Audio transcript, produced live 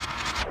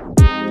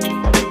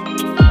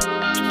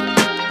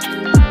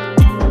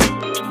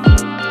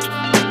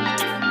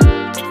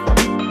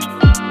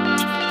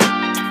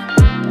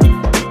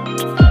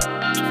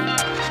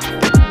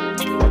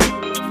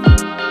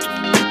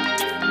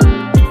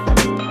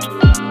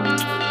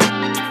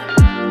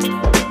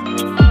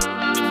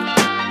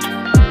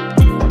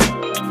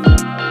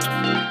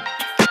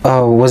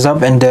What's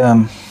up and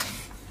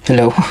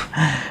hello.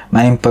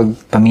 Maayong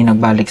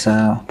nagbalik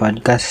sa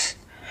podcast.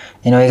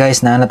 Anyway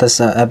guys, naanata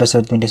sa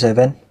episode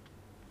 27.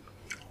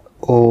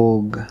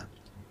 Og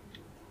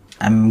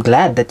I'm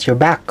glad that you're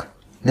back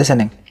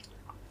listening.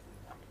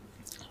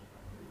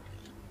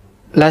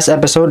 Last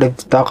episode, I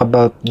talked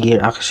about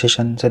gear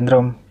acquisition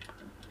syndrome.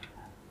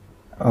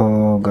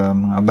 Og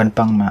mga ban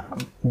pang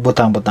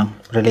butang-butang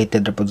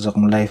related ra pud sa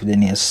akong life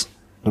din is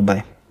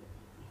Dubai.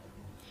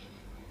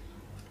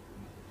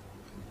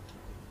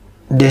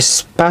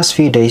 This past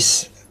few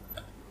days,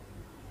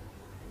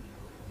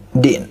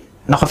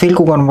 naka-feel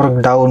ko kung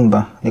marag down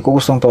ba. Di ko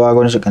gustong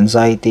tawagan siya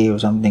anxiety or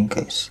something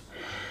guys.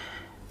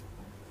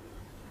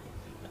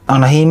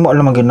 Ang nahimo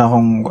lang maganda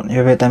akong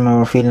every time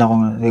I feel na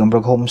akong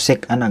marag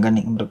homesick,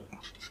 gani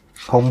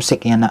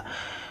homesick yan na.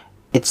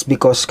 It's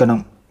because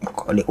kanang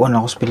kaliwan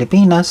ako sa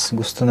Pilipinas,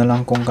 gusto na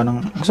lang kung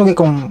kanang gusto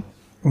kong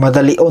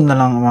madalion na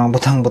lang mga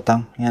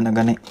butang-butang yan na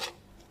gani.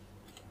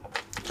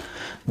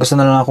 Gusto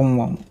na lang akong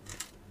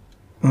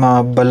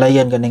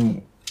mabalayan ganing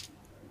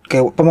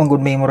kay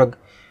pamanggod may murag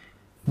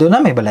do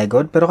na may balay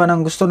god pero kanang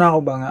gusto na ako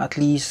ba nga at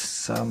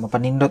least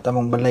mapanindot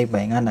among balay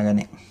ba nga na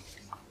gani.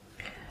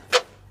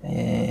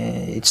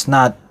 It's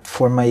not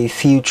for my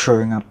future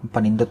nga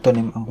panindot to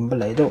nim ang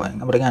balay do nga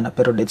nga na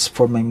pero it's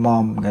for my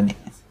mom gani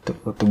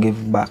to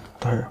give back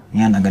to her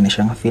nga na gani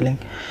siya nga feeling.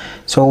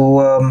 So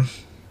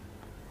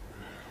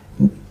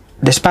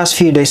this past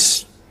few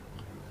days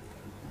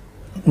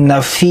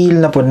na feel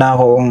na po na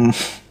akong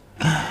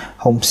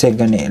homesick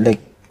gani, like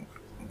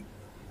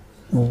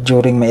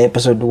during my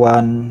episode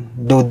 1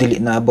 do dili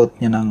na about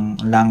niya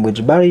ng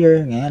language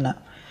barrier ngayon na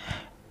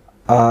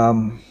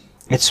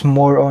it's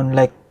more on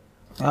like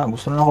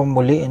gusto na akong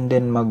muli and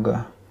then mag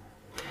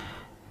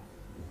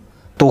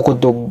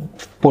tukod og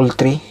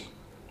poultry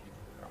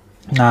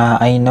na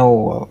I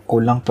know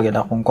kulang pa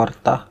gyud akong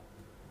kwarta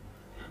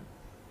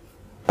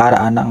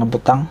para ana nga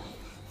butang,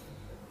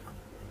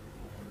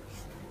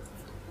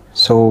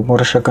 so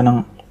mura siya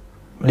kanang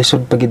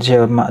lisod pa gid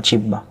siya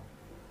ma-achieve ba.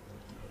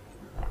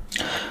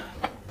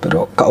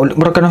 Pero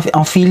mura ka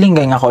ang feeling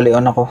kay nga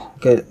kaulion ako.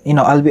 Kay,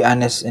 I'll be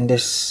honest in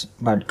this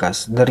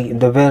podcast.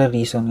 The very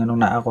reason nga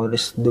nung naa ako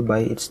is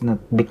Dubai, it's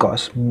not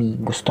because me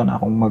gusto na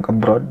akong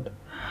mag-abroad,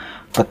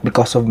 but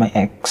because of my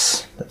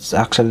ex. That's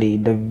actually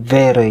the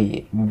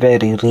very,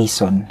 very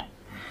reason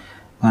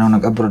nga nung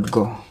nag-abroad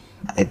ko.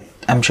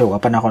 I'm sure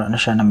apan ako na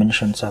siya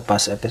na-mention sa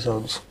past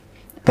episodes.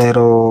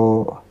 Pero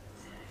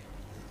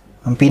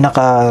ang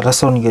pinaka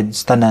rason gud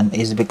sa tanan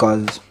is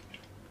because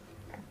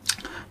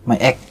my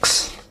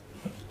ex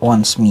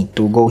wants me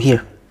to go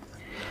here.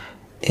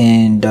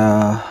 And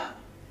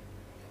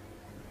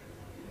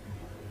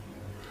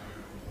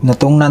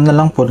natungnan na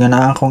lang po nga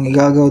na akong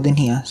igagaw din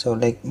hiya. So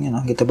like,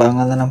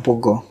 gitabangan na lang po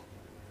ko.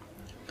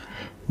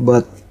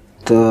 But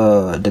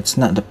that's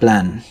not the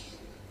plan.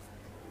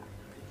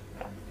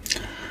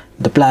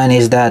 The plan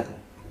is that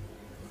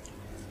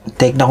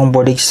take na akong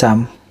board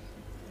exam.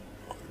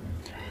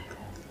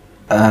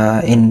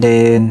 And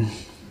then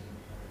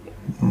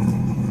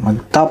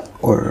mag-top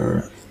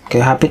or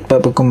kaya hapit pa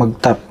pag kung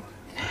mag-top.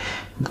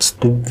 It's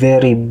the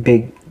very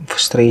big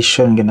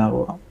frustration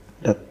ginagawa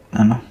that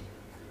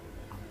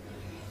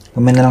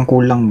kami na lang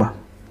kulang ba.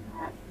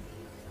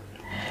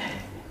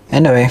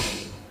 Anyway,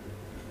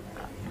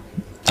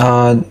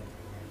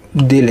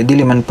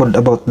 dili man pod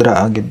about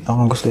dra agad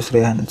akong gusto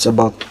isrehan. It's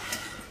about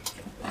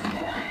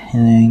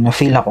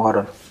na-feel ako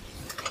karon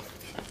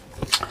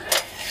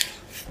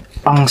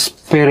ang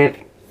spirit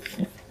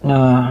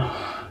na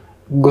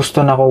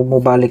gusto na ako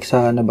mubalik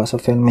sa sa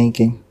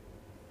filmmaking.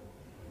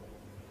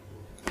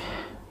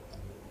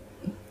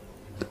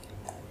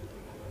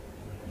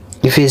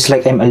 It feels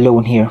like I'm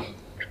alone here.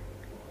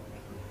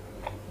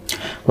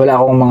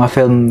 Wala akong mga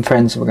film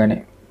friends ba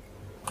gani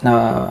na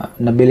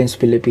nabilin sa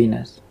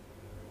Pilipinas.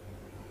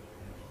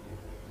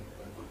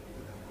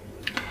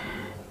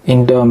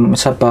 And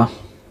isa pa,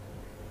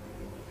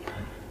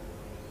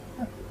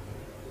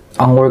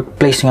 ang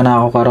workplace nga na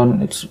ako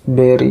karon, it's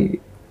very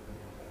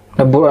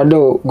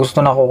gusto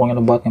na ako kung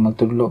nabuhat nga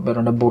magtudlo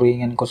pero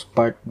naburingan ko sa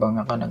part ba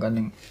nga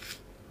kanaganing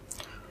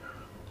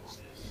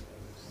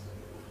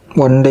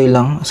one day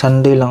lang,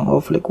 Sunday lang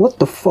off, like what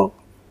the fuck.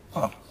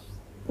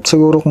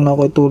 Siguro kung na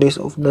ako 2 days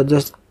off na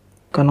just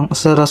kanang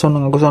sa rason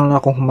nga gusto na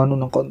akong humano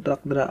ng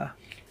contract dra.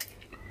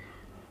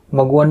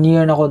 Mag 1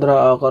 year na ako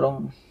dra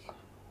karong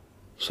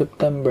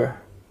September.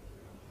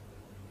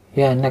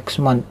 Yeah, next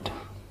month.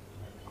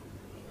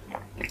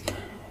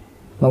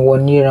 Mag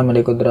 1 year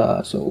naman ko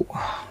dra, so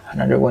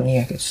another 1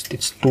 year.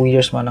 It's 2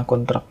 years man ang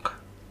contract.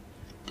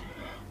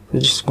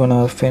 We're just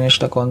gonna finish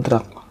the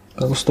contract.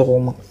 Gusto ko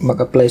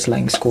mag-apply sa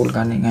lang school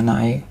gani nga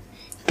na ay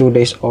 2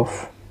 days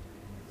off.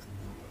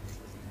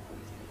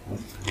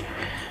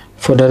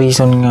 For the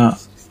reason nga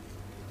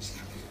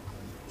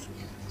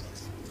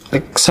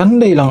like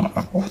Sunday lang.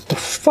 What the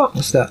fuck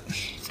is that?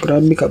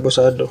 Grabe ka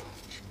bosado.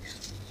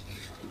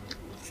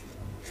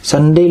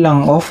 Sunday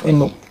lang off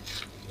and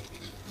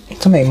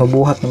ito may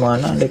mabuhat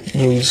naman na like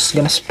you're just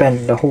gonna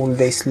spend the whole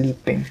day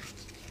sleeping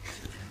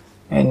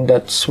And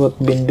that's what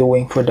I've been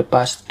doing for the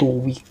past 2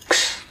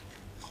 weeks.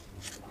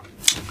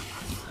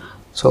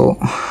 So,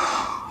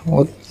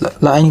 what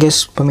lain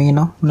guys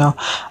pamino now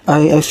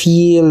I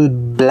feel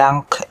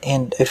blank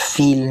and I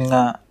feel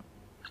nga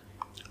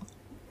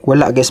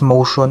wala guys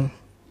motion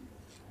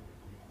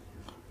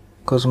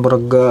cause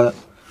murag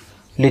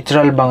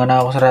literal ba nga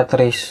na ako sa rat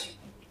race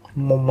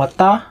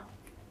mumata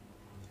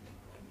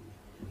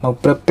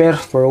mag-prepare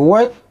for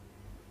work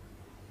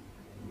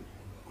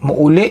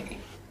muuli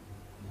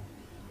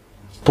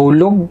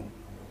tulog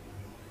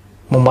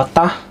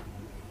mumata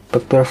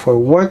prepare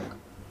for work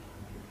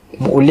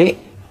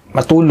muuli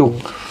matulog.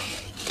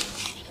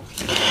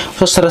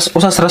 So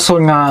usas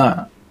rason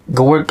nga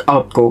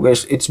ga-workout ko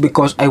guys, it's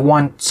because I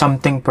want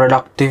something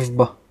productive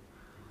ba.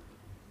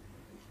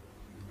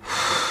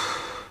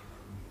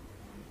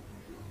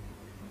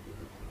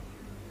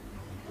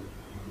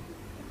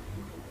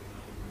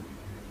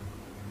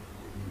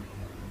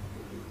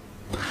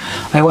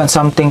 I want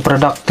something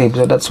productive,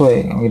 so that's why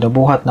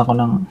ginabuhat na ko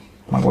ng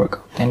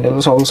mag-workout. And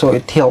also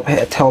it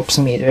helps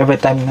me every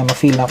time na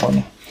ma-feel na ko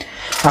ni.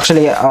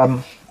 Actually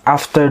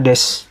after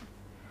this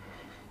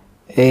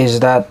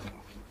is that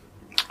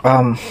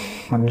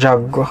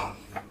mag-jog ko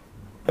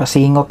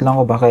pasingot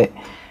lang ko bakit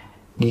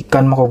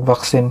gikan mo ko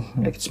vaccine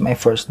like it's my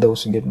first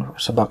dose again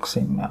sa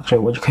vaccine.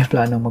 Actually wala ko yung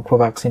plano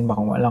magpa-vaccine ba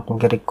kung wala akong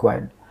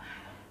required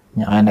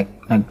nya kaya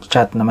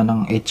nag-chat naman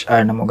ng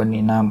HR na mo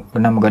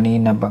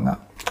ganina ba nga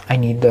I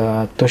need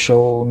to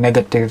show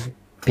negative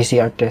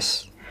PCR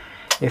test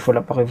if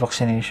wala pa kay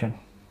vaccination.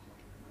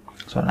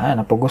 So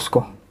napugos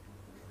ko.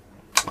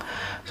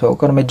 So,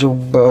 kung medyo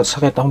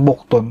sakit ang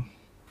bukton,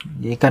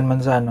 gikan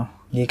man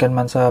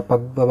sa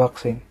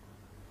pagbabaksin.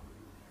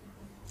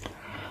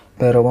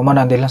 Pero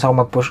mamana, hindi lang sa ako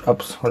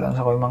mag-push-ups, wala lang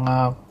sa ako yung mga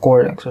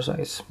core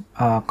exercise,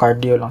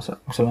 cardio lang sa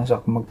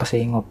ako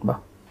magpasingot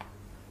ba.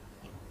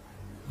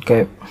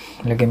 Okay,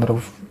 lagi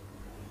mo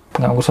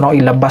nga gusto na ako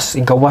ilabas,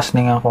 igawas na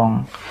nga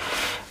akong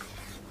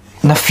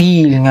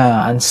na-feel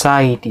nga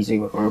anxiety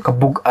siguro, or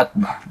kabugat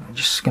ba.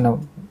 Just gonna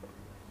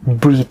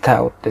breathe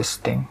out this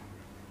thing.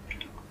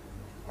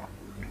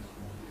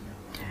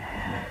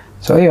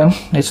 So, ayun.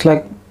 It's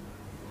like,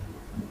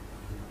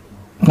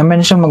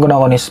 na-mention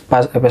maguna ko ni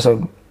past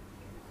episode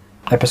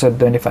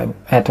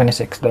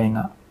 26, dahil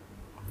nga.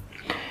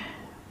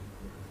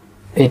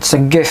 It's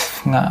a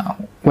gift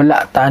nga,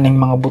 wala taning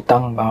mga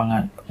butang ba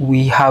nga.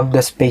 We have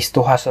the space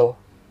to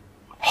hustle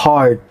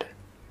hard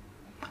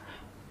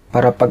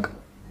para pag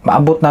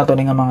maabot nato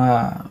ni nga mga,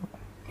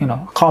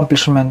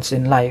 accomplishments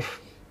in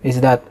life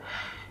is that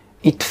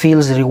it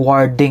feels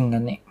rewarding,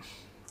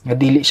 nga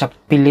dili siya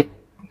pilit.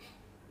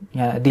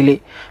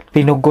 Dili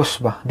pinugos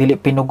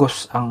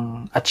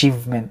ang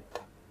achievement.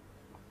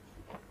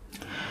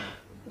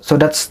 So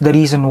that's the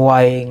reason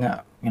why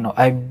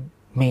I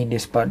made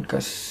this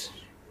podcast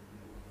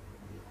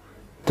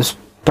to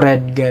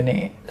spread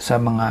gani sa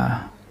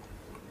mga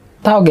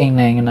tao gang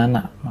na yung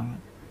nana.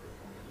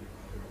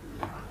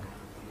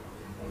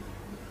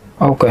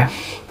 Okay,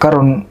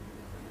 karon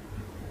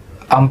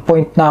ang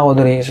point na ako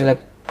diri is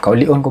like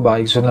kaulion ko ba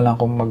gusto na lang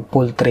kung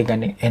mag-poultry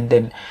gani, and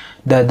then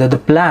the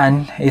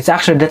plan is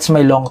actually that's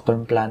my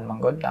long-term plan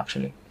manggod.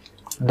 Actually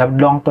the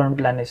long-term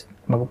plan is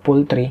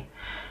mag-poultry.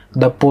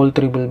 The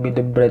poultry will be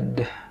the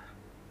bread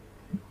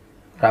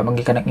para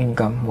magi ka ng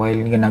income while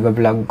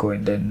ginaga-vlog ko,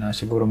 and then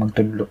siguro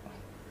magtudlo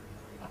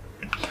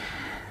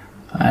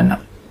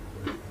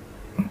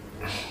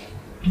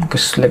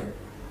because like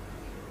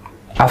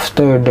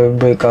after the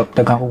breakup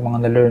daghan ko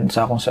mga na-learn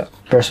sa akong sa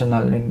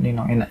personal in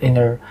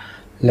inner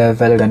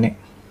level gani.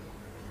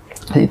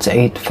 It's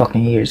 8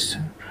 fucking years.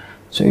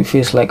 So it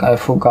feels like I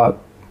forgot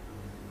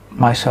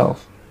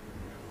myself.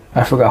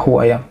 I forgot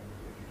who I am.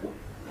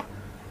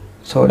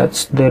 So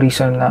that's the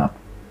reason na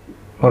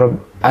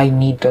I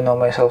need to know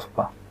myself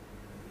pa.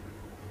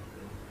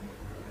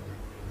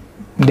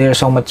 There are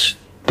so much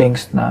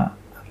things na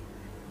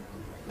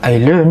I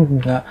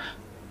learned na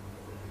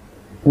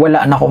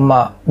wala na akong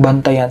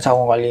mabantayan sa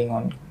akong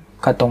kalingon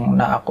katong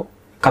na ako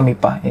kami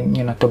pa in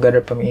together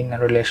pa mi in a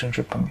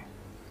relationship pa mi.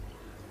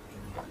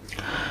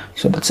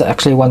 So that's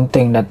actually one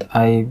thing that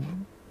I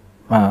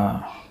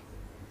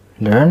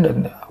learned,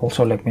 and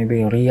also like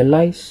maybe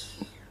realize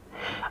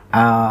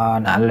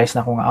na-analyze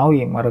na ko nga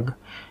marag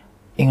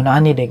ingon na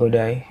ani day ko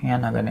day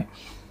yan na gani.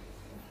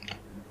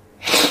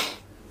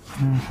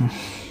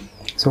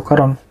 So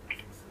karon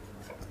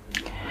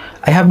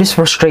I have this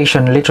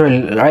frustration,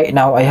 literally right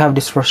now I have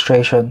this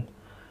frustration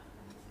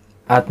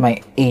at my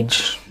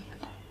age.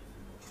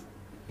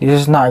 This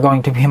is not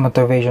going to be a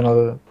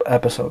motivational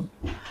episode.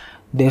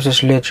 This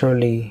is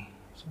literally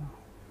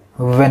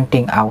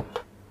venting out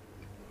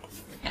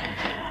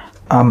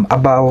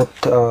about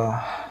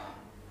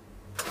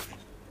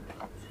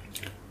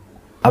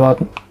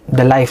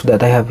the life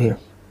that I have here.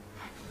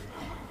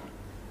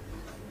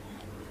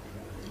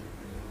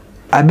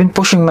 I've been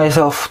pushing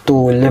myself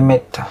to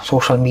limit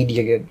social media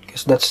again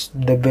because that's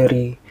the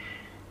very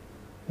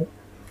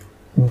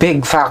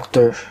big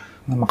factor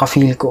na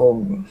makafeel ko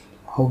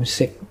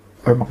homesick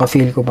or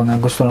makafeel ko ba nga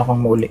gusto lang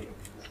akong mauli.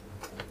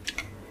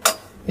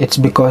 It's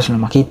because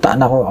na makita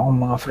na ko akong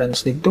mga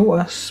friends dito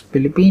as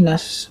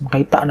Pilipinas,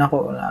 makita na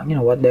ko na, you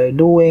know, what they're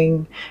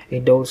doing,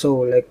 and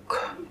also like,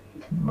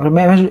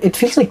 it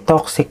feels like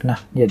toxic na,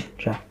 yun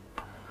siya.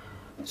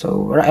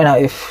 So, right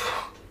now, if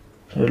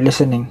you're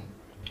listening,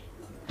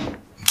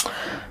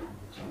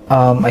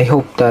 I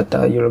hope that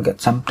you'll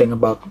get something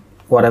about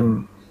what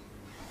I'm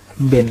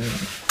been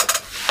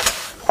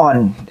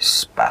on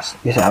this past,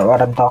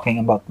 what I'm talking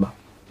about ba.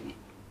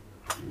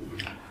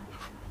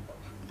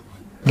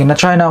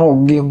 Gina-try na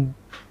ako yung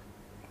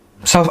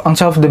ang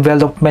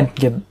self-development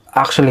gid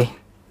actually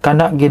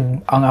kana gid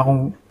ang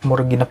akong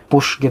mura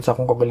gina-push gid sa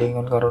akong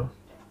kagalingon karon.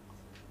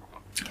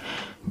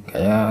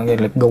 Kaya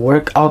like go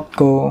workout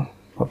ko,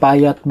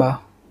 papayat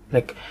ba,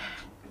 like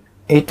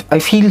I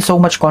feel so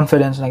much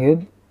confidence na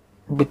gid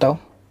bitaw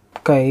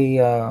kay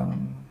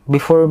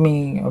before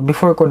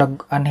ko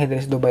nag-anhi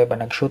diri sa Dubai ba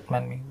nag-shoot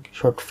man mi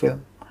short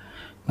film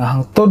nga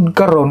hangtod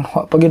karon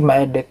wa pa gid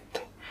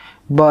ma-edit,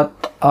 but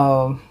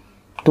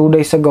 2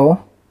 days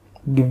ago,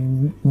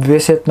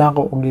 visit na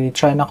ako,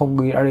 try na ako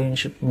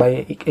arrange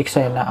by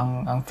eksena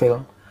ang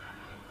film.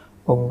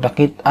 Ug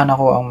nakita na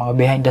ko ang mga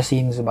behind the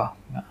scenes ba.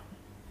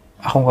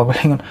 Akong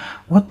kagalingon,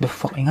 what the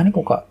fuck, ingani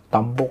ko ka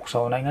tambok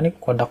sa una, ingani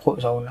ko ka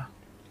dako sa una.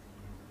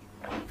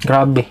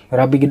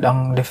 Grabe gid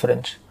ang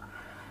difference.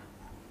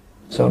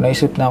 So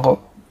naisip na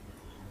ako,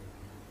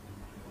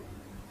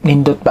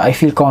 nindot ba, I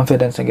feel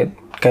confidence agad.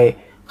 Kay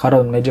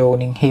karon medyo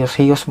ning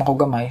hiyos man ko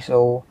gamay,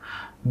 so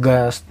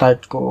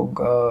start ko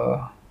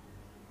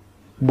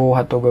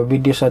buhat og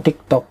video sa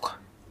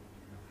TikTok.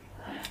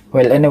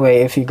 Well,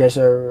 anyway, if you guys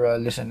are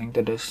listening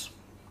to this,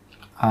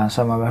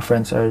 some of my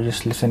friends are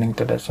just listening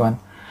to this one.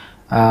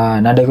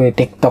 Nada ko yung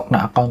TikTok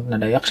na account na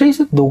day. Actually,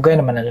 sa dugay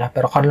naman na siya,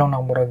 pero kanlong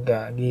nang murag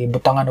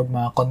gibutangan og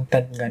mga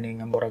content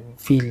gani nga murag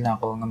feel na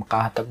ako nga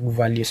makahatag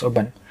values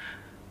uban.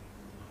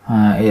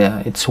 Yeah,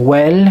 it's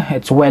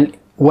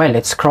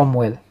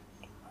Cromwell.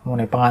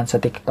 Muna pangalan sa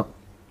TikTok.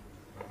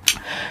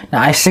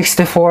 Na I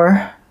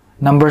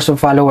 64 numbers of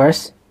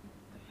followers.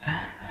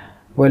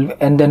 Well,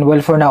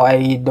 for now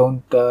I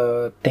don't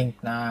think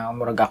na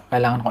murag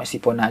kailangan ko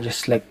isipon na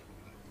just like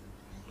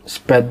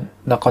spread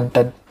the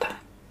content.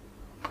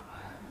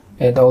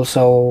 And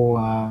also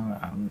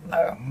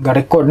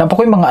ga-record na pa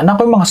ko yung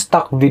mga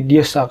stock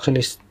videos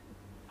actually sa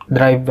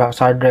drive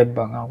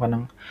ba nga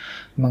kanang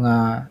mga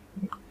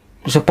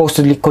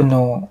supposedly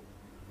kuno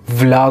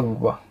vlog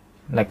ba,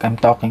 like I'm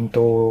talking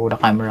to the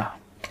camera.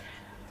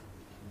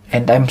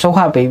 And I'm so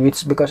happy,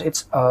 it's because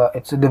it's a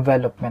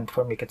development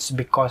for me. It's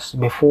because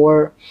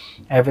before,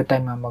 every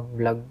time na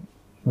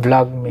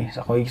vlog me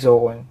sa Kuigso,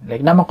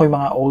 like naman ko yung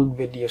mga old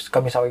videos,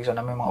 kami sa Kuigso,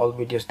 naman yung mga old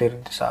videos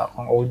din sa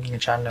akong old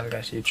channel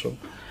guys, YouTube.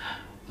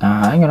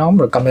 Ayun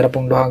nga, camera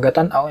pong duhang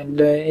gatan-aw, and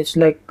it's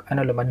like,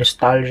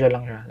 nostalgia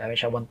lang siya. Labi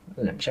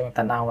siya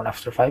magtanawon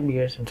after 5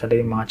 years, and sa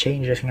yung mga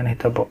changes nga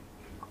nahitabo.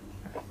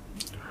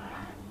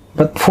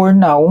 But for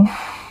now,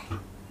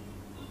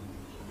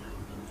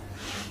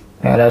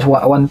 yeah, that's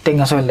one thing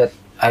as well that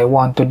I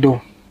want to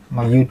do,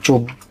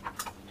 mag-YouTube.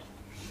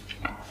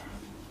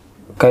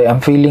 Kaya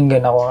I'm feeling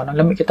gan ako,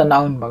 lami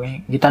kitanaon ba?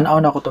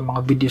 Gitanaon ako itong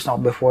mga videos na ako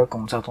before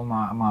kung sa itong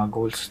mga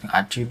goals na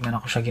achieve na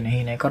ako siya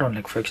ginahinay karon.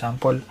 Like for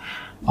example,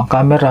 ang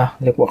camera,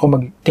 like ako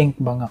mag-think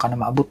ba nga ka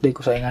na maabot day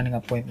ko sa ingani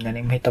nga point nga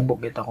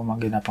mahitabo kita ako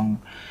maginapang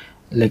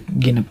like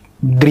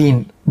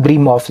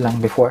dream of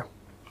lang before.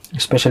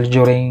 Especially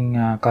during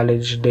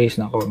college days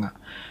na ako nga.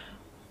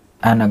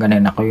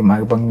 Ganin ako yung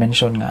magbang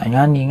mention nga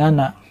ingani nga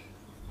na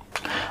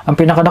ang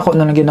pinakadako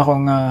na lang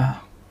akong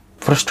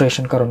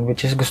frustration karon,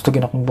 which is gusto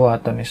gina kong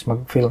buhatan is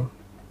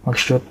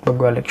mag-shoot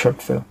pagwalik short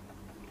film,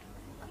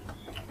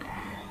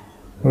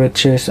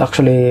 which is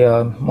actually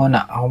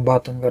muna akong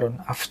buhatan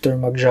karon after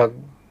mag-jog,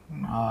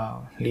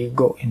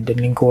 ligo, and then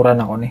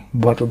lingkuran ako ni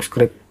buhat og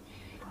script.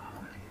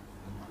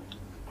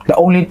 The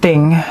only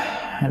thing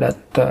that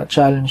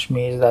challenged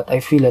me is that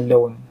I feel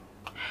alone.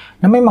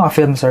 Na may mga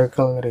film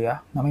circle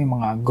riya, na may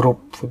mga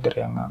group food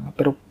riya nga,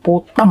 pero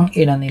putang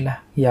ina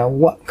nila,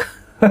 yawa.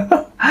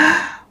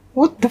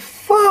 What the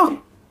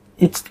fuck?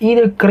 It's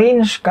either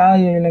cringe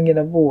kayo yung lang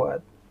ginabuhat,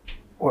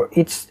 or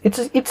it's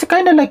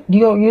kind of like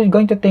you're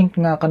going to think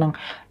nga kanang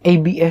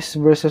ABS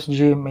versus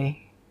GMA.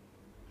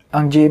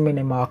 Ang GMA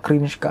na mga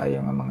cringe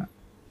kayo nga mga.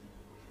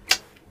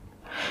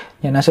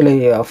 Yan na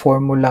sila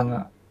formula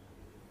nga.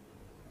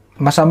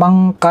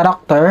 Masamang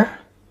karakter,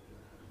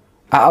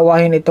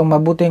 aawahin itong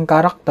mabuting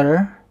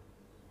karakter,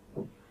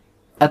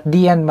 at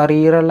diyan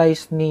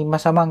marirealize ni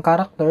masamang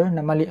karakter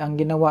na mali ang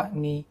ginawa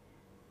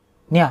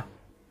niya.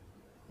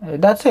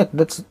 That's it.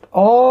 That's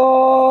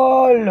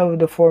all of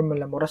the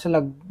formula. Mura sila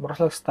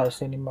star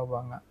cinema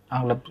ba nga.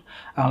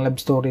 Ang love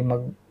story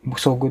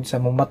magsugod sa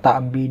mumata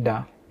ang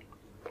bida.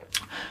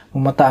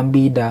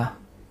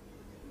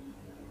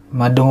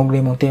 Madungog ni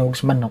mong tingog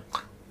sa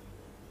manok.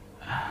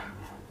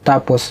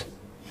 Tapos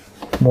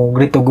mo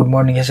greet good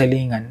morning sa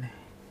silingan.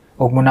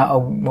 Og mo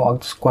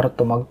ag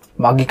kwarto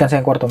magikan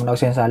sa kwarto mo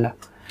sa sala.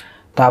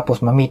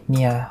 Tapos ma-meet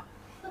niya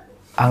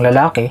ang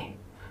lalaki.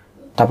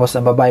 Tapos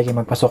ang babae kay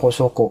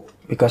magpasuko-suko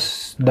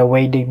because the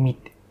way they meet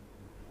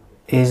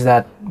is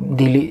that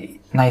dili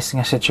nice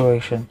nga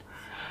situation.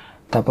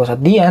 Tapos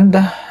at the end,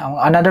 ang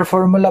another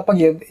formula pag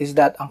yun is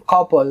that ang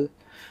couple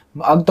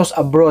maagtos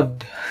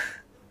abroad.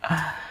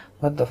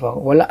 What the fuck?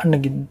 Wala na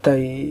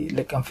gintay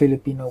like ang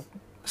Filipino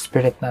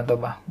spirit na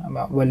to ba?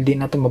 Well, di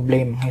na to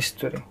ma-blame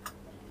history.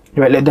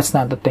 Well, that's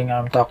not the thing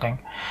I'm talking.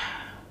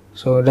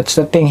 So that's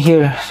the thing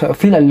here. So I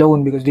feel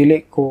alone because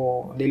dili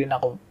na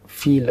ako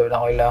feel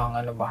na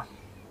kailangan ano ba.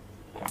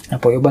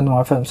 Apo iban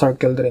mga film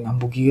circle rin ang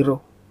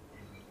bugiro.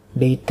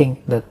 They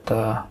think that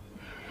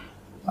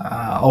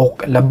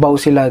labaw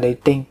sila. They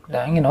think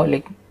that, you know,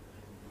 like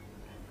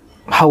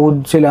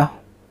hawd sila.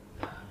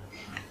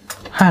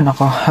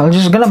 Nako, I'm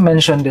just gonna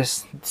mention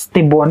this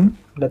Tibon.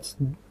 That's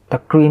the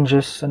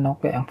cringes, ano,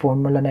 kaya ang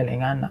formula nila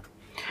ingana.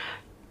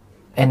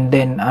 And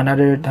then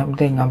another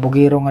thing, ang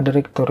bugiro nga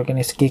director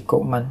kinis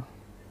Kiko man.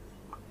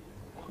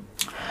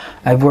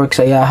 I've worked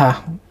sa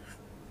Yaha.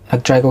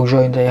 Nag-try ko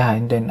join sa Yaha,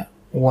 and then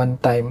one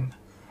time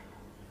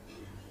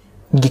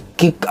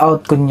gi-kick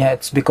out ko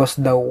niya. It's because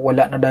daw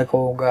wala na daw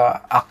ko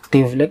ga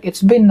active. Like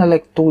it's been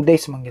like 2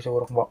 days man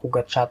siguro ko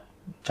ga chat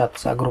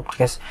sa group,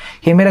 kasi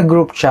he made a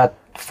group chat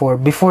for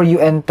before you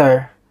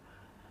enter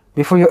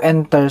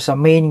sa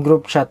main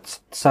group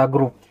chat sa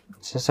group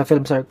sa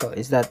film circle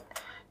is that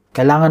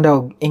kailangan daw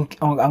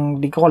ang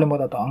di ko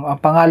kalimutan to, ang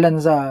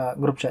pangalan sa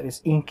group chat is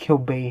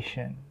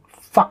incubation.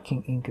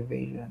 Fucking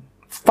incubation.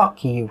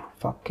 Fuck you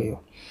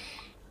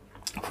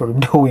for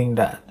doing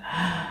that.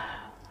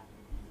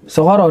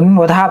 So karon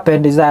what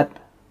happened is that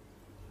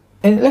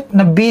like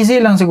na busy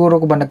lang siguro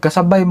ko ba,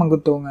 nagkasabay man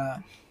gud to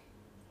nga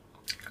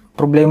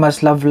problema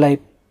sa love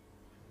life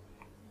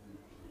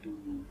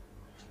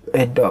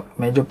and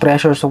medyo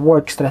pressure sa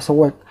work, stress sa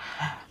work.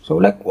 So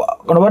like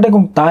kuno ba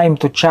kong time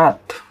to chat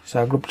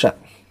sa group chat.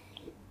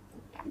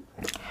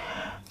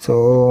 So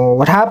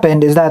what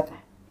happened is that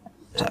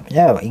sabi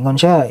niya, ingon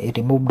siya,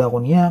 i-remove daw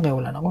ko niya kaya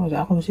wala na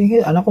ako.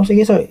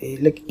 Sige sir,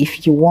 like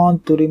if you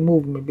want to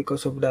remove me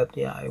because of that,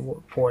 yeah, I will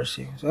force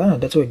you. So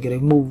that's why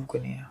i-remove ko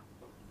niya.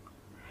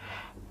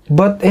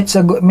 But it's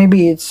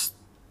maybe it's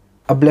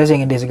a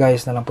blessing in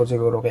disguise na lang po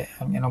siguro, kaya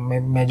you know,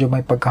 medyo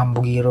may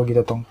pagkahambugiro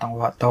gito tong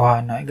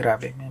tawhana.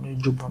 Grabe,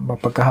 medyo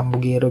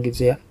mapagkahambugiro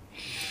gito siya.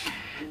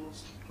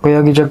 Kaya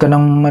gidya ka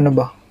ng ano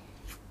ba,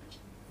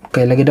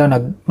 kaya lagi daw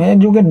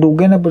medyo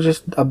dugay na po siya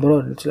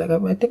abroad. It's like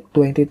I think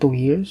 22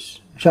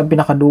 years siya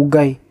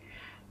pinakadugay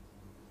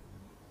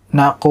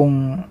na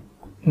akong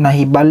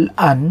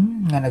nahibalan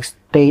nga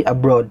nagstay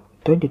abroad.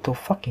 22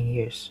 fucking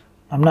years.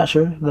 I'm not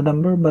sure the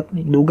number, but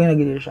dugay na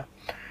gid siya.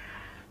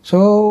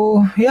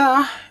 So,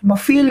 yeah,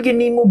 ma-feel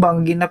gini mo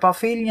bang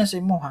ginapa-feel niya sa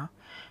imo ha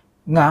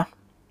nga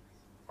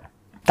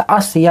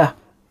taas siya,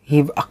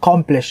 he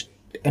accomplished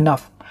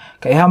enough.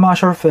 Kaya mga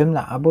short film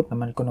na abot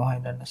naman kunuhay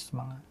na sa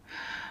mga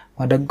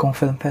dagkong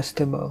film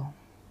festival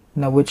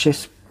na which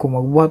is kung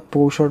magbuhat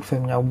po short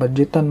film niya,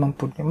 budgetan man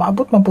po niya,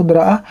 maabot man po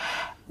dira.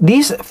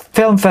 These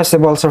film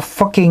festivals are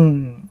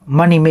fucking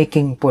money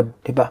making po,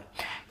 diba?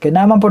 Kaya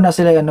naman po na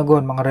sila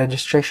mga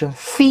registration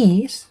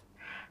fees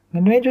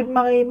medyo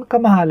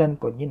kamahalan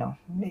po, you know.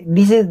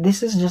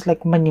 This is just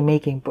like money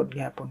making po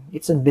gyapon.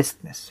 It's a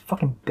business,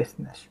 fucking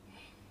business.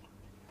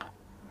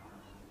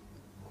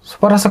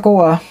 So para sa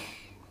kuha,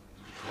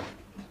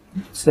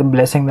 it's a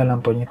blessing na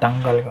lang po niya,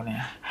 tanggal ko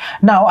niya.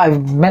 Now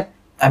I've met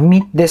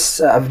this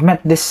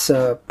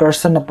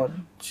person na po,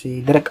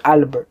 si Direk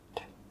Albert.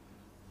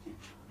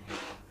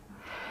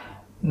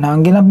 Na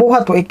ang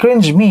ginabuhat po,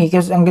 i-cringe me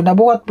kasi ang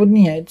ginabuhat po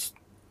niya, it's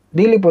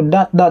really po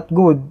that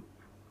good.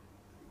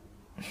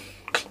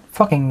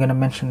 Fucking gonna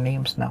mention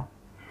names now.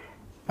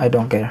 I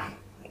don't care.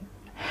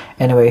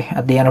 Anyway,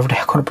 at the end of the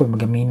day, ako na po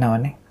magaminaw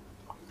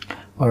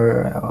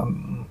or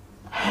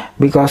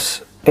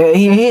because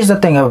here's the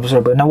thing I've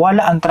observed,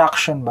 nawala ang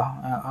traction ba,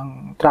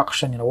 ang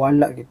traction niya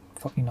nawala gid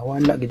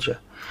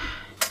siya.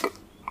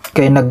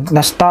 Kaya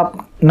na-stop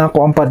na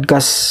ko ang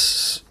podcast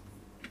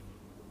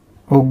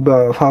og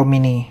how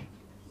many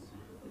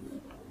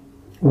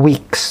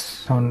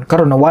weeks. So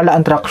karon nawala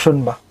ang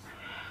traction ba.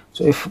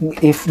 So if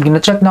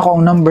gina-check na ko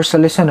ang numbers sa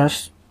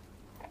listeners,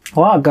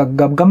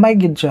 gamay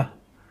gid siya.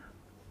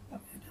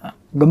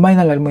 Gamay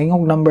na lang mo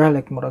ingog number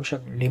like murag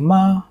siya 5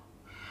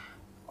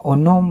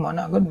 unom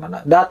ana.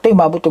 Dati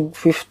maabot og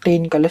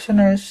 15 ka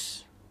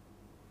listeners.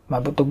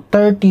 Maabot og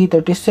 30,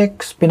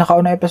 36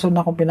 pinakauna episode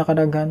na akong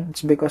pinakadaghan.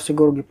 It's because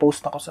siguro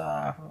gipost na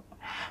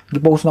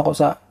ko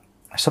sa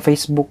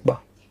Facebook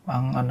ba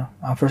ang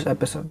first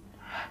episode.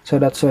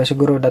 So that's why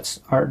siguro that's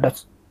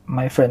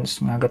my friends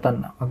nga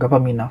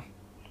agapaminaw.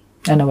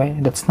 Anyway,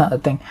 that's not the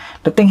thing.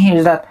 The thing here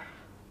is that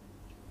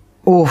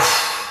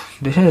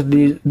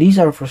these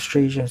are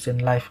frustrations in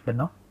life, but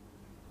no?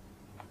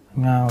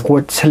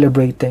 Worth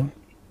celebrating.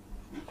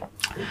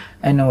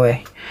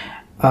 Anyway,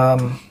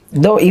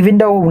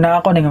 even though na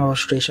ako ng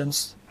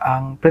frustrations,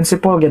 ang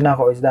principle gid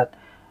nako is that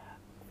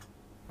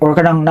or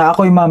kanang na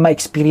ako yung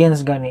ma-experience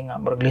gani nga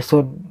murag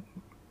lisod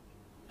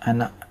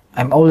ana.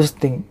 I'm always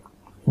think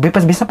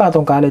bisa pa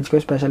atong college ko,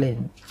 especially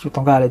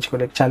itong college ko,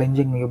 like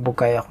challenging yung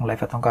bukay akong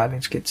life atong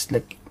college, it's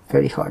like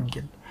very hard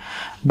yun.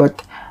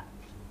 But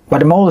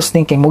But I'm always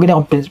thinking, mo gina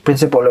akong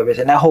principle always,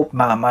 and I hope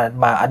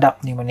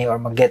ma-adapt ni mo ni or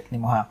ma-get ni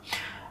mo ha.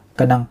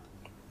 Kanang,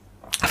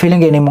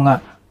 feeling gani mo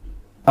nga,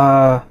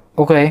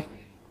 okay,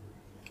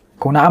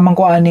 kung naamang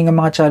ko ani nga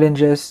mga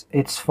challenges,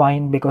 it's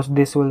fine because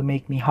this will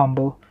make me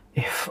humble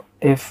if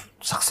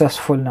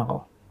successful na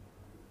ko.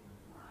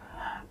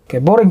 Okay,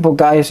 boring po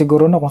kayo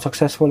siguro no kung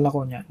successful na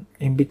ko niyan.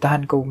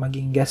 Imbitahan ko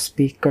maging guest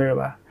speaker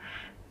ba.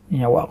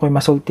 Wa ko'y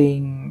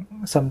masulting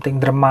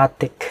something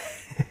dramatic.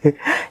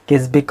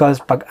 It's because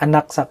pag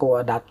anak sa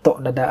ko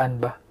dato na daan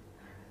ba.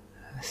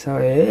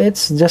 So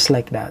it's just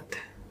like that.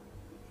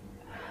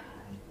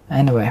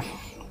 Anyway,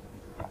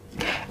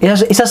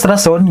 isa sa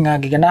rason nga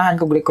giganahan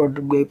ko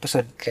record og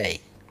episode kay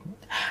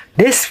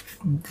this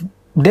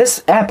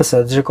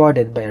episode is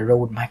recorded by a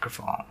Rode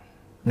microphone.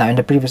 Now, in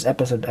the previous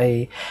episode,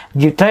 I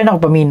try na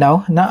ako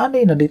paminaw na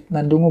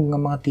nadungog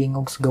nga mga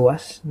tingog sa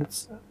gawas.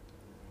 That's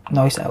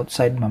noise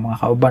outside, mga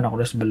kauban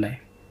ako sa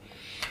balay.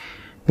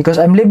 Because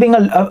I'm living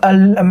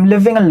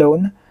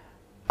alone.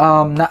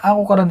 Na ako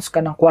karon sa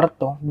kanang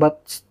kwarto,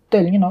 but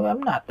still,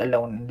 I'm not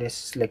alone in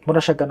this. Like, mura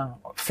siya kanang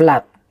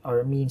flat,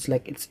 or means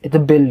like it's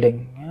a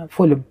building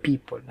full of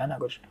people.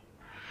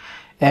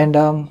 And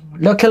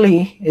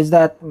luckily is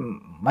that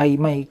my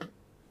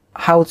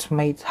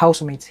housemates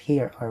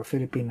here are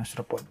Filipinos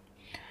rapod.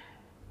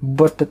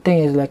 But the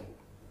thing is like,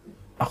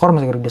 ako rin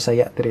siguro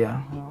Bisaya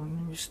diriya.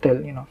 Still,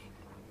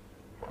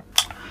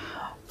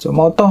 So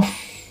mo to,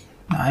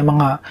 ay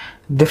mga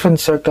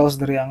different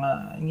circles diriya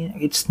nga,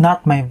 it's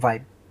not my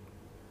vibe.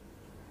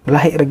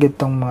 Lahi ra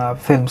gyud tong mga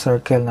film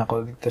circle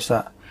nako dito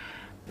sa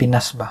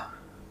Pinas ba.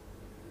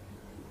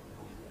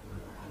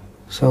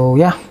 So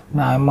yeah,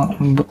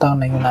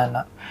 butang na yun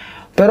na.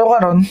 Pero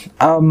karon,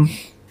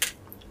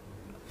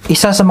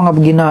 isa sa mga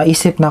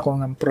ginaisip na ko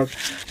ng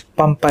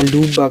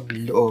pampalubag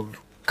loob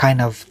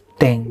kind of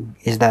thing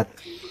is that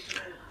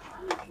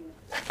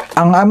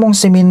ang among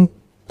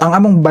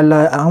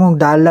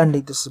dalan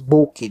dito sa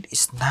bukid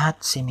is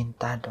not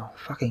sementado.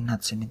 Fucking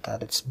not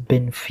sementado. It's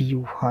been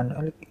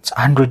it's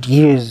 100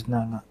 years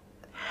na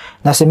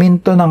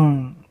semento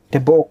ng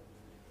tibuok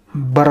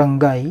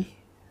barangay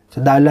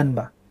sa dalan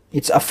ba.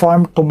 It's a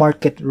farm to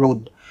market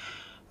road.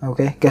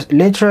 Okay? Kasi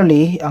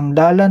literally ang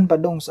dalan pa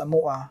dong sa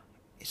mua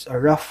is a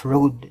rough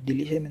road,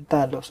 dili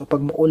sementado. So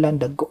pag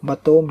muulan, dagko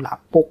bato,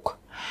 lapok.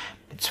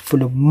 It's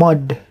full of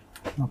mud.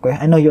 Okay,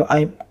 I know you're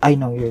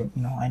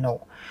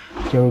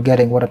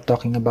getting what I'm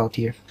talking about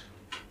here.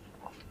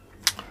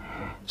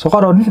 So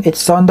karon,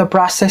 it's on the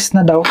process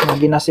na daw na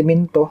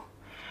ginasemento.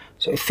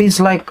 So it feels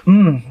like,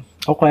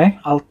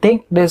 okay, I'll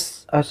take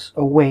this as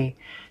a way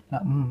na,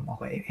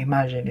 okay,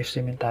 imagine if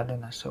sementado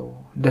na. So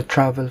the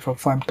travel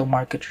from farm to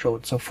market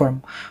road. So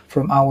from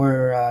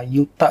our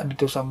yuta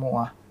dito sa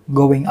mua,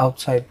 going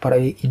outside para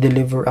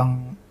i-deliver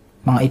ang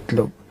mga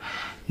itlog,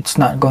 it's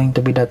not going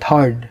to be that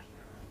hard.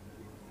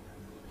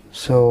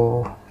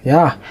 So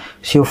yeah,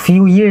 so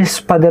few years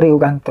pa diri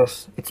ug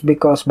antos. It's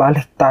because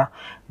balik ta,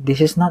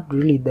 this is not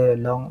really the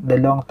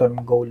long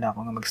term goal na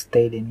ako nga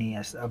magstay din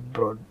niya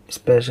abroad,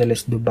 especially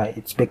sa Dubai.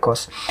 It's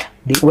because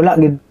wala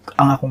gid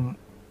ang akong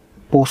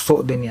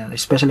puso din niya,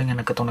 especially nga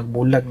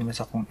nagbulag naman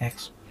sa akong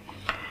ex.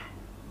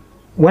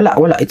 Wala,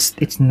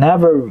 it's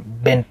never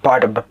been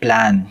part of the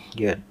plan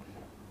yun.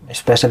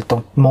 Especially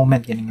tong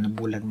moment yan nga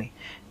nabulag ni.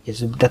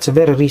 Yes, that's the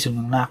very reason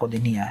yung nako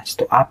din niya is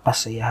to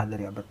apas sa iya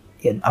diri, but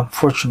yan,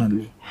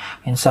 unfortunately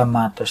in some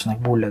matters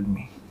nagbulag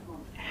mi.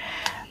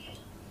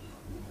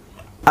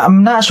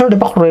 I'm not sure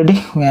ba ko ready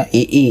nga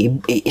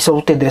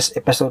isulti this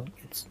episode.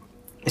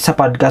 It's a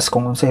podcast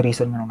kung unsay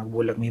reason nga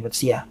nagbulag mi, but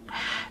siya,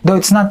 though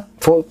it's not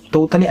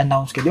totally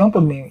announced kay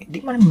di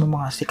man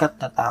mga sikat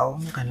na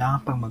tao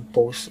kailangan pang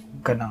mag-post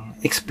kanang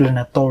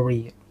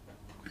explanatory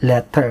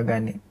letter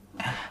gani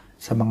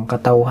sa mga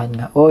katawhan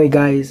nga, oy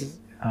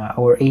guys,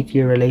 our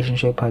 8-year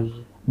relationship has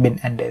been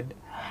ended.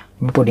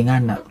 Pwede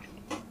nga na.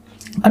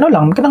 Ano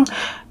lang, kanang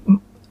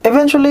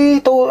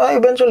eventually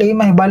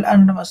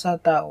mahibalaan naman sa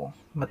tao.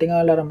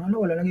 Matingala raman,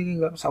 wala lagi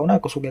sa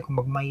una ko sugay kung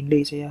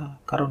mag-Monday siya.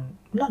 Karon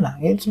wala na.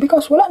 It's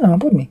because wala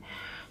naman po mi.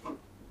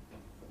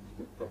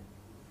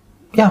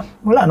 Yeah,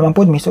 wala naman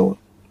po mi.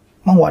 So,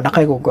 mangwa na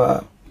kayo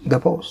ko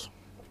ga-post.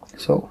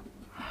 So,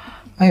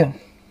 ayun.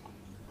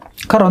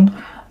 Karon,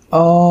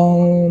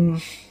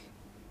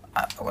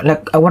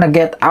 like I wanna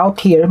get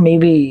out here,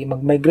 maybe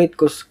mag-migrate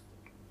ko sa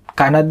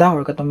Canada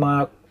or katong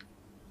mga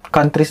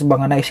countries ba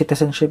nga na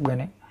citizenship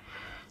gani.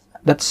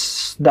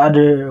 That's the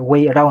other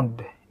way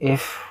around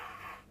if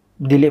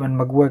dili man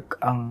mag-work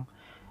ang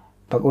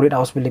pag-uli na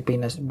ako sa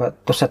Pilipinas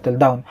but to settle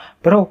down.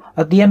 Pero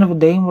at the end of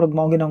the day, murag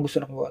mao ginang gusto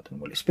na ko buhatan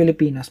muli sa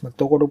Pilipinas,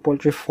 magtukod og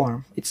poultry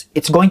farm.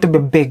 It's going to be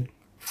big,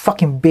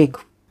 fucking big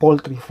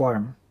poultry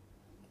farm.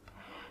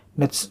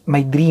 That's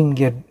my dream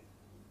gyud.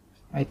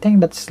 I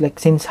think that's like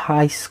since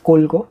high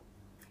school ko.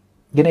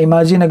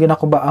 Gina-imagine na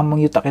ginako ba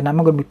among yuta kay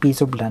naman may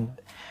piece of land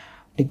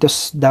dito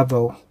sa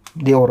Davao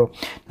de Oro.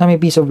 Na may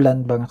piece of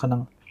land ba nga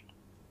kanang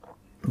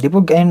di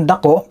po gayon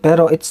dako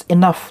pero it's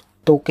enough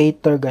to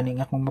cater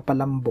gani nga kung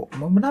mapalambo.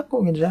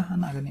 Manako gid siya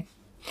ana gani.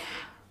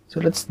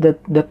 So that's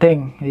the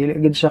thing. Dili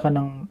gid siya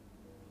kanang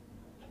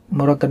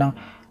murag ka ng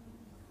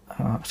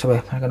sabay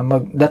ka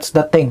ng that's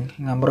the thing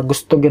nga murag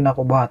gusto gyud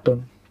ako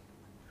buhaton.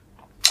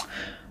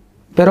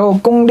 Pero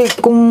kung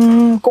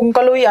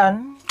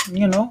kaluyan,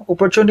 you know,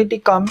 opportunity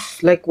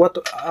comes like what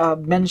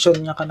mention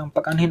niya kanang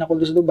pag-anhin ako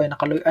sa Dubai,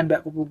 nakaluyan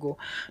ba ako pugo.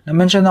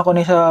 Na-mention ako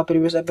ni sa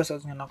previous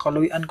episodes nga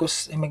nakaluyan ko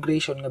sa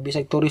immigration nga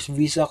bisag tourist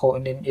visa ko,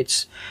 and then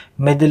it's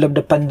middle of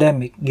the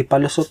pandemic,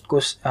 gipalusot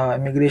ko sa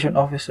immigration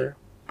officer.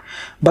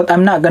 But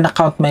I'm not gonna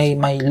count my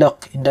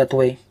luck in that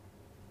way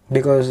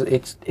because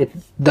it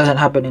doesn't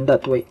happen in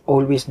that way.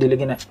 Always dili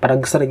gina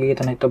parag sa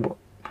kita na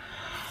itabo.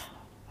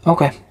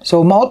 Okay,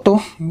 so mao to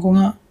ko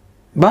nga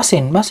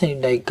basin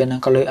dahil ka ng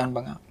kaluyan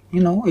ba nga,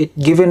 you know, it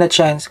given a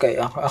chance kay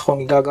ako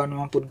gigagaw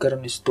naman pud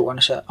karon is tuwa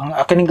na siya. Ang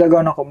akin gigagaw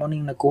nako mo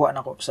ning nagkuha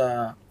nako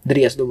sa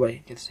Drias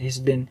Dubai.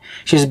 She's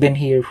been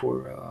here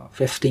for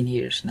 15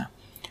 years na.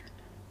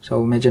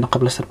 So medyo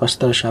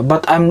nakaplastar-pastar siya.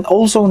 But I'm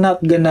also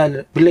not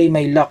gonna play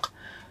my luck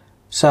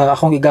sa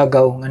akong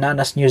igagaw nga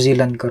nanas New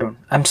Zealand karon.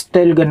 I'm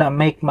still gonna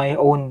make my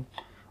own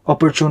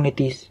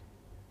opportunities.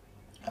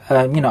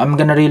 You know, I'm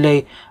gonna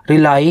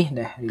rely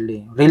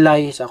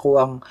sa ako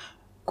ang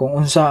kung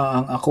unsa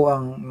ang ako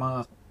ang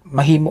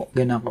mahimo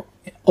ganako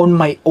on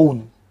my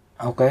own.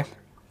 Okay?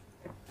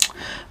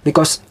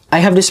 Because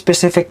I have this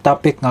specific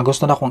topic nga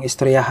gusto na kong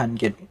istoryahan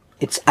gid.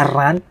 It's a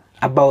rant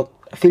about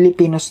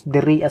Filipinos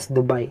diri as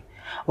Dubai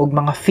og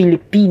mga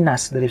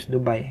Filipinas diri sa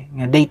Dubai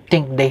nga they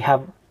think they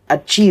have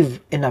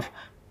achieved enough.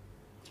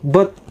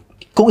 But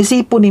kung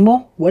isipon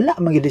nimo, wala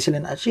man gid sila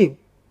na-achieve.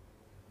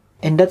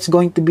 And that's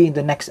going to be in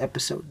the next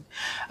episode.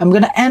 I'm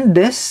gonna end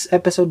this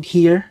episode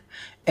here,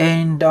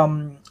 and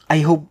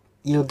I hope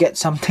you'll get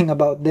something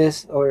about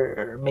this,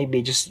 or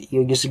maybe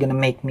you're just gonna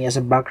make me as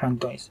a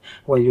background noise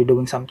while you're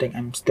doing something.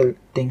 I'm still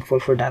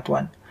thankful for that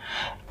one.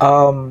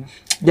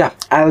 Yeah,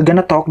 I'm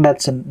gonna talk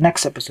that's in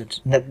next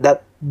episode.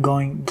 That's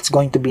going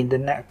to be in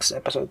the next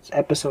episode.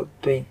 Episode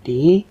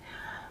 20.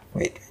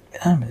 Wait,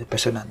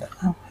 episode na.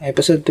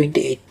 Episode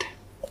 28.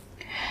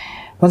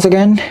 Once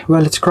again,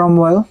 well, it's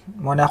Cromwell.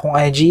 Muna akong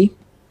IG.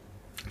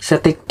 Sa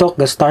TikTok,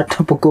 start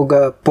na po ko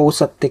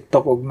post sa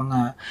TikTok og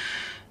mga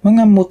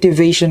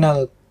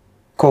motivational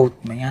quote.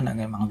 May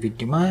mga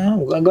video.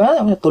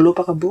 Tulo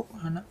pa ka bu.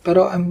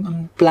 Pero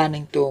I'm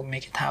planning to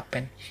make it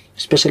happen.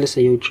 Especially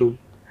sa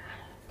YouTube.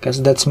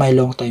 Because that's my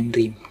long time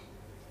dream.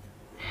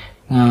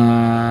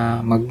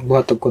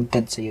 Magbuhat og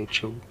content sa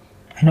YouTube.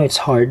 I know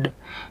it's hard.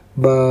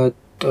 But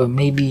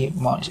maybe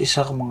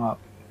isa ka mga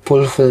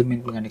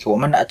fulfillment mga nito.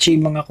 Man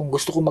na-achieve mga kung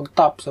gusto ko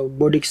mag-top sa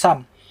board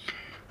exam.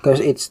 Because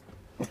it's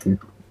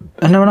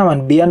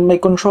beyond my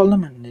control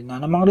naman. Hindi na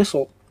namang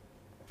result.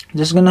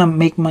 Just gonna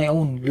make my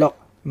own luck,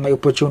 my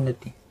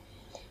opportunity.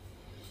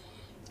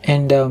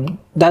 And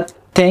that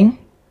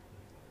thing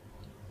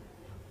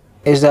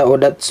is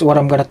that's what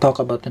I'm gonna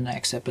talk about in the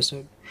next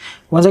episode.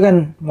 Once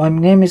again, my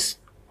name is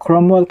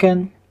Cromwell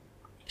Ken.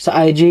 Sa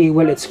IG,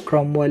 well, it's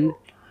Cromwell.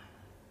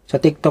 Sa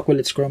TikTok, well,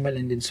 it's Cromwell,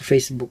 and then sa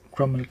Facebook,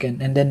 Cromwell Ken.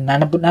 And then,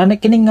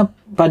 kining nga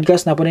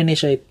podcast na po rin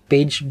siya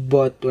page,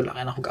 but wala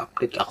ka na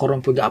update. Ako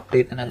rin po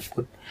ga-update na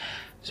po.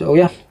 So,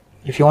 yeah.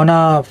 If you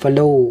wanna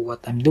follow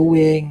what I'm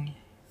doing,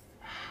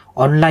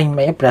 online,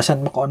 may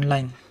present mo ko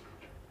online.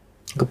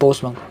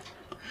 Go-post mo.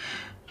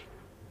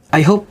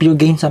 I hope you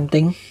gain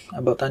something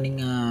about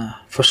aning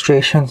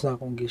frustrations na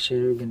akong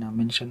gi-share,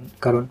 gina-mention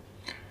karon.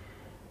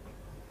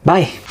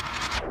 Bye!